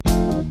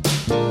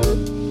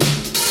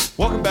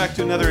back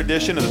to another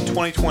edition of the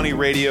 2020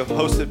 Radio,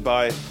 hosted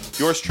by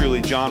yours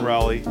truly, John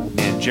Rowley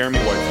and Jeremy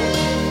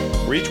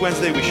Whitefoot. Where each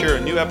Wednesday we share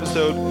a new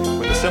episode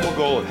with the simple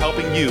goal of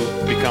helping you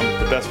become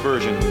the best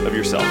version of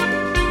yourself.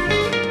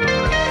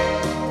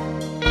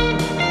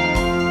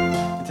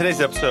 In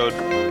today's episode,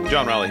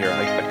 John Rowley here,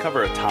 I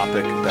cover a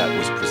topic that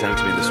was presented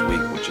to me this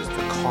week, which is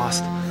the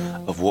cost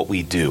of what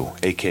we do,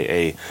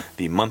 aka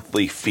the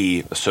monthly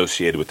fee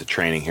associated with the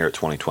training here at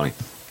 2020.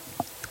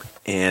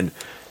 And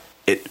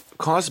it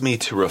caused me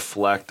to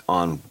reflect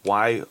on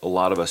why a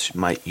lot of us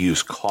might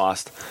use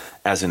cost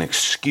as an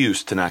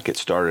excuse to not get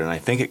started. And I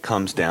think it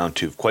comes down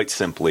to, quite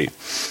simply,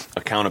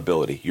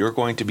 accountability. You're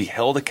going to be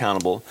held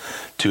accountable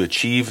to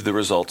achieve the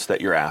results that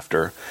you're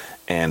after,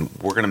 and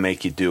we're going to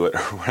make you do it,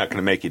 or we're not going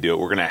to make you do it.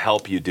 We're going to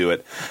help you do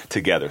it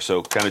together.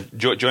 So kind of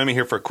join me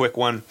here for a quick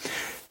one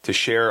to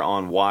share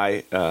on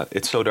why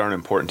it's so darn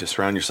important to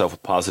surround yourself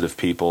with positive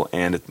people,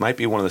 and it might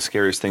be one of the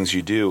scariest things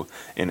you do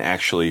in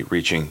actually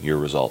reaching your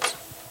results.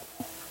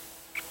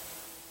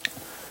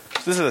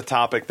 This is a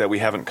topic that we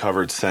haven't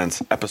covered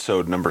since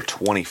episode number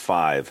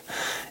 25,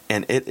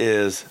 and it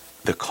is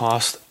the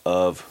cost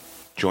of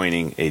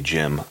joining a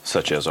gym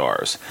such as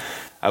ours.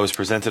 I was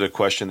presented a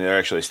question,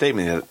 actually a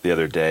statement the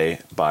other day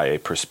by a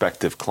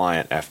prospective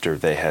client after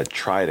they had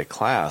tried a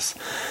class.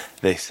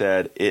 They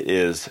said it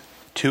is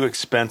too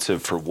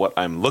expensive for what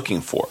I'm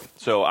looking for.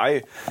 So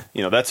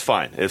that's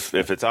fine. If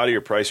it's out of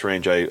your price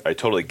range, I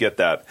totally get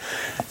that.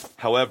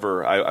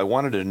 However, I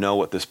wanted to know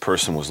what this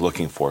person was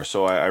looking for.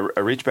 So I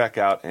reached back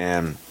out,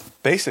 and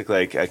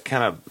basically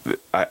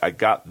I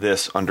got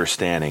this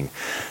understanding.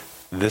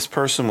 This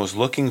person was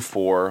looking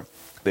for,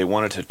 they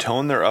wanted to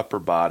tone their upper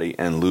body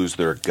and lose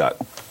their gut.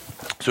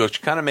 So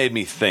it kind of made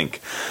me think,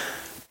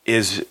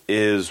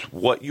 is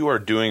what you are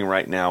doing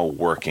right now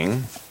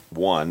working?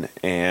 One,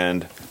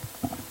 and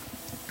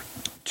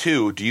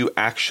two, do you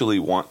actually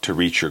want to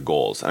reach your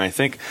goals? And I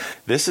think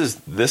this is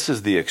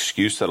the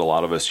excuse that a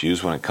lot of us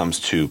use when it comes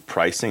to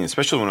pricing,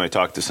 especially when I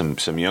talk to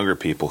some younger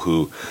people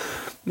who,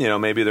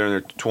 maybe they're in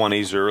their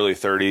 20s or early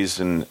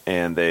 30s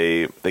and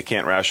they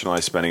can't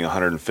rationalize spending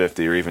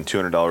 $150 or even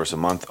 $200 a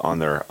month on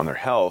their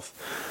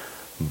health.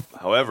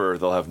 However,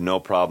 they'll have no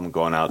problem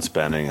going out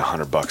spending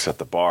 $100 at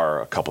the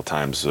bar a couple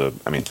times.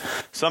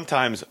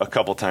 Sometimes a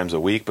couple times a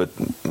week, but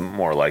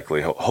more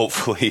likely,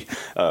 hopefully,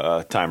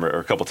 a time or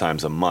a couple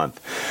times a month.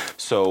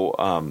 So,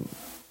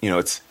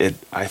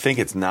 I think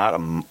it's not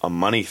a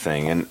money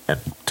thing. And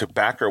to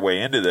back our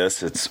way into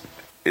this,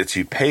 it's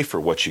you pay for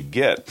what you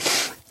get.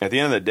 At the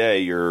end of the day,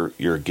 you're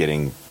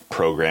getting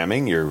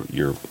programming.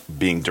 You're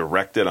being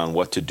directed on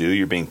what to do.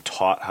 You're being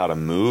taught how to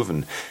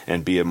move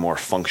and be a more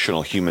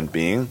functional human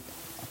being.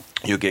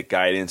 You'll get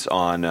guidance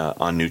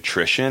on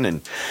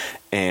nutrition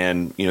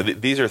and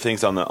these are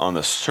things on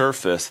the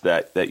surface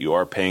that you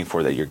are paying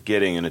for, that you're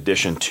getting in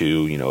addition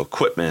to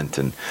equipment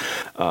and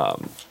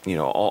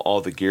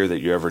all the gear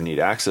that you ever need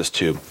access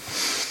to.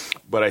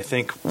 But I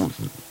think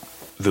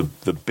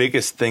the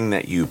biggest thing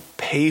that you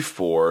pay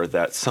for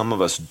that some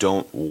of us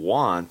don't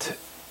want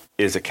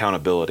is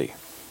accountability.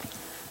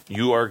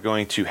 You are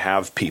going to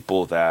have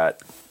people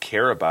that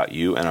care about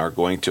you and are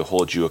going to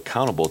hold you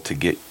accountable to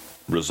get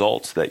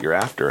results that you're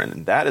after,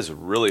 and that is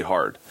really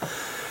hard.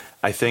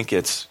 I think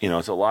it's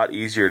a lot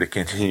easier to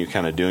continue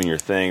kind of doing your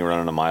thing,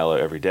 running a mile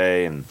every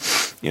day and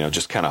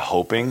just kind of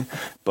hoping,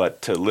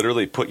 but to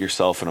literally put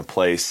yourself in a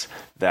place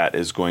that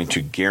is going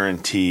to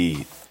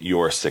guarantee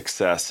your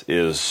success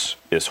is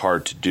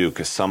hard to do,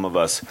 because some of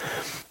us,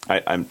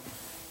 I'm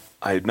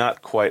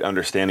not quite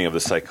understanding of the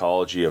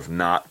psychology of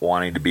not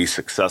wanting to be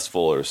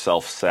successful or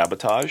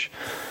self-sabotage.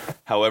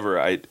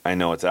 However, I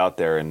know it's out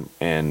there,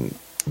 and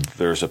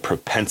there's a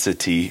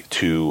propensity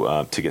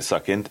to get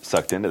sucked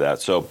into that.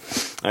 So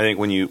I think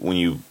when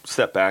you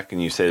step back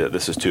and you say that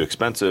this is too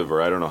expensive,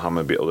 or I don't know how I'm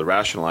going to be able to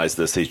rationalize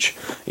this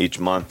each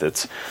month,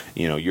 it's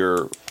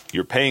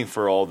you're paying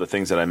for all the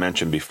things that I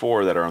mentioned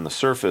before that are on the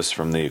surface,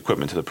 from the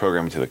equipment to the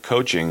programming to the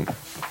coaching.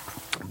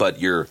 But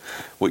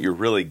what you're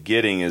really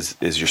getting is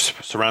you're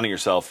surrounding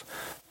yourself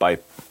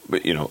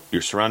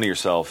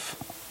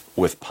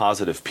with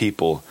positive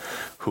people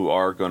who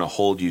are going to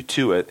hold you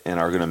to it and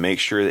are going to make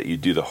sure that you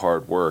do the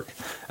hard work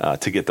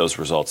to get those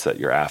results that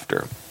you're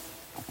after.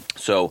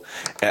 So,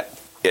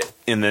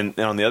 and then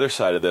on the other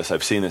side of this,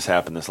 I've seen this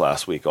happen this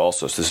last week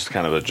also. So this is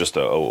kind of just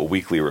a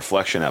weekly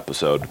reflection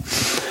episode.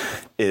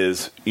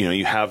 Is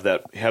you have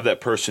that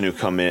person who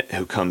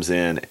comes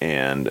in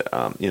and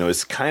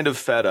is kind of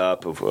fed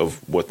up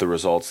of what the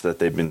results that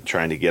they've been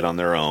trying to get on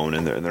their own,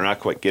 and they're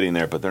not quite getting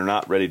there, but they're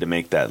not ready to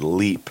make that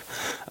leap.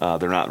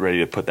 They're not ready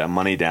to put that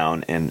money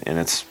down, and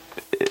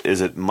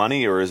is it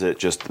money or is it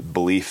just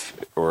belief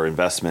or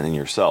investment in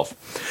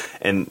yourself?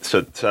 And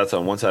so that's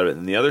on one side of it.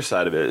 And the other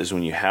side of it is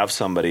when you have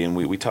somebody, and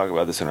we talk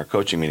about this in our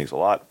coaching meetings a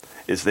lot,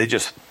 is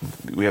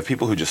we have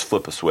people who just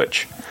flip a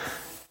switch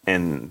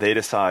and they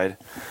decide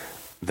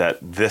that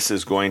this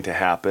is going to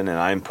happen and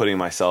I'm putting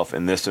myself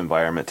in this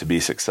environment to be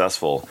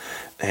successful.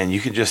 And you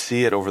can just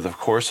see it over the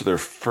course of their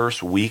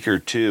first week or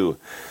two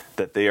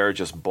that they are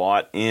just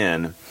bought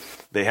in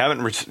they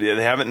haven't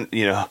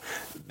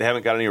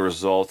got any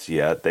results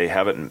yet. They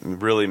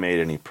haven't really made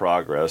any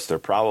progress. They're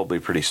probably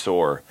pretty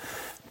sore,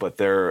 but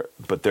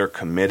they're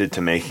committed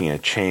to making a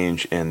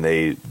change, and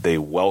they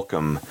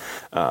welcome.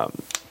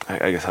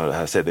 I guess how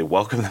to say, they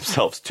welcome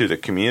themselves to the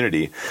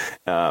community,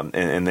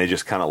 and they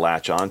just kind of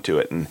latch onto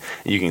it, and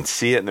you can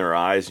see it in their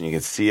eyes, and you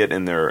can see it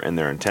in their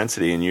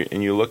intensity, and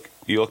you look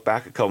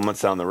back a couple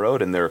months down the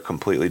road, and they're a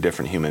completely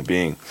different human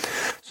being.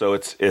 So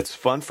it's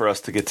fun for us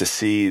to get to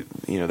see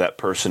that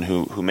person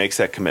who makes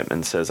that commitment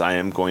and says, I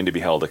am going to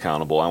be held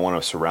accountable. I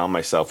want to surround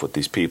myself with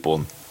these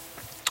people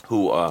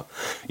who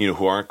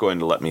aren't going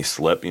to let me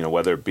slip.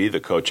 Whether it be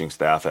the coaching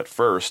staff at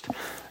first.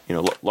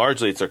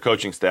 Largely it's our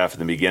coaching staff in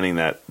the beginning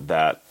that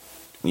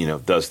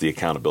does the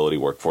accountability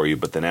work for you.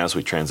 But then as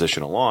we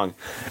transition along,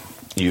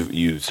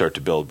 you start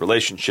to build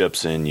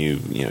relationships, and you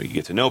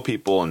get to know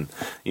people, and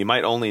you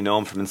might only know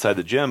them from inside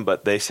the gym,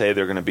 but they say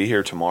they're going to be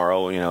here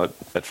tomorrow,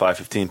 at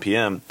 5:15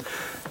 p.m.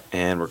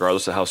 And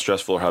regardless of how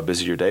stressful or how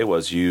busy your day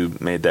was, you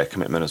made that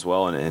commitment as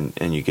well,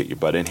 and you get your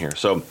butt in here.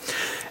 So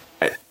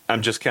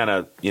I'm just kind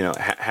of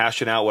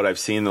hashing out what I've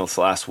seen this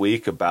last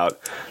week about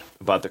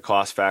the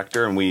cost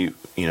factor, and we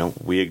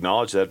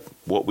acknowledge that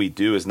what we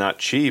do is not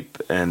cheap,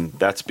 and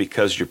that's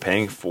because you're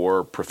paying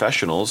for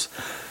professionals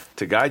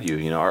to guide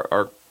you.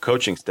 Our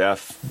coaching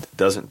staff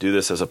doesn't do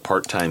this as a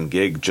part-time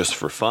gig just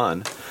for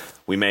fun.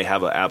 We may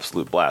have an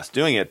absolute blast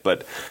doing it,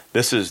 but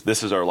this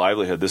is our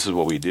livelihood. This is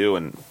what we do,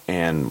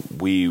 and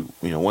we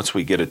once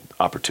we get an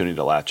opportunity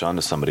to latch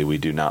onto somebody, we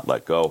do not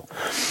let go.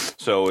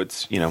 So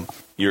it's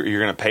you're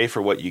going to pay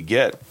for what you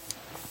get.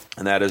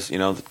 And that is,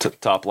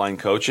 top line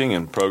coaching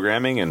and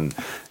programming, and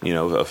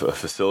a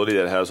facility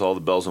that has all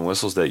the bells and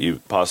whistles that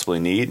you possibly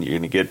need. You're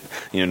going to get,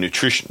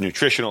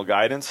 nutritional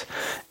guidance,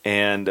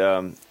 and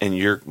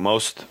you're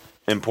most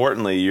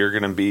importantly, you're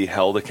going to be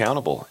held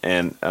accountable.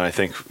 And I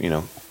think,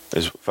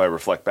 if I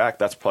reflect back,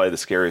 that's probably the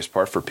scariest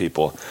part for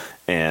people,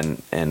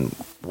 and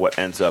what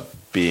ends up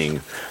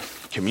being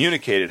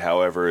communicated,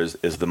 however,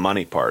 is the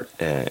money part,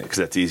 because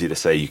that's easy to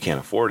say you can't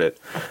afford it.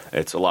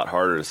 It's a lot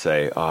harder to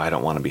say, oh, I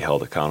don't want to be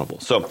held accountable.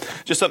 So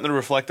just something to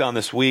reflect on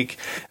this week,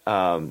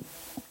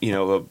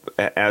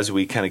 as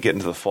we kind of get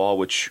into the fall,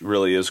 which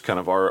really is kind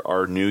of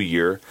our new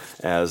year,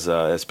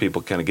 as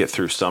people kind of get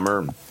through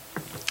summer,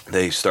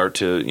 they start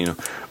to,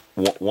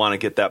 want to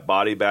get that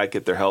body back,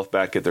 get their health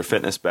back, get their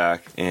fitness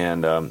back.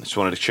 And just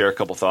wanted to share a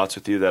couple thoughts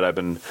with you that I've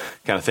been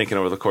kind of thinking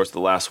over the course of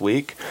the last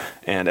week.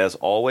 And as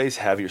always,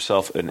 have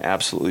yourself an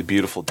absolutely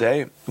beautiful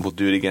day. We'll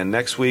do it again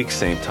next week,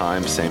 same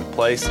time, same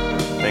place.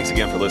 Thanks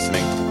again for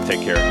listening.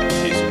 Take care.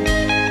 See you soon.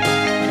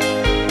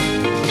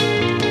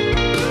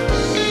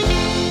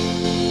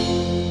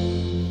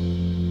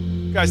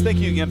 Guys, thank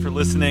you again for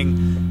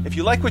listening. If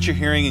you like what you're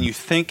hearing and you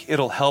think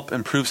it'll help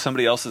improve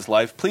somebody else's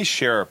life, please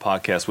share our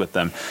podcast with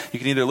them. You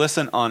can either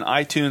listen on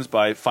iTunes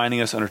by finding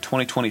us under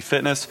 2020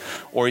 Fitness,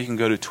 or you can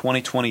go to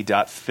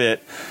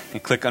 2020.fit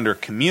and click under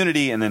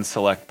Community and then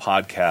select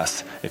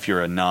Podcasts if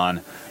you're a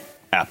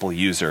non-Apple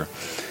user.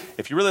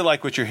 If you really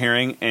like what you're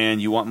hearing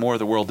and you want more of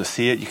the world to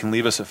see it, you can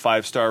leave us a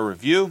 5-star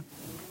review.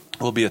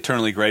 We'll be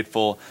eternally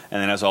grateful.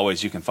 And then, as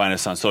always, you can find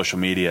us on social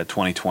media at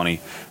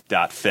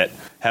 2020.fit.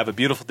 Have a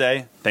beautiful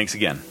day. Thanks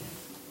again.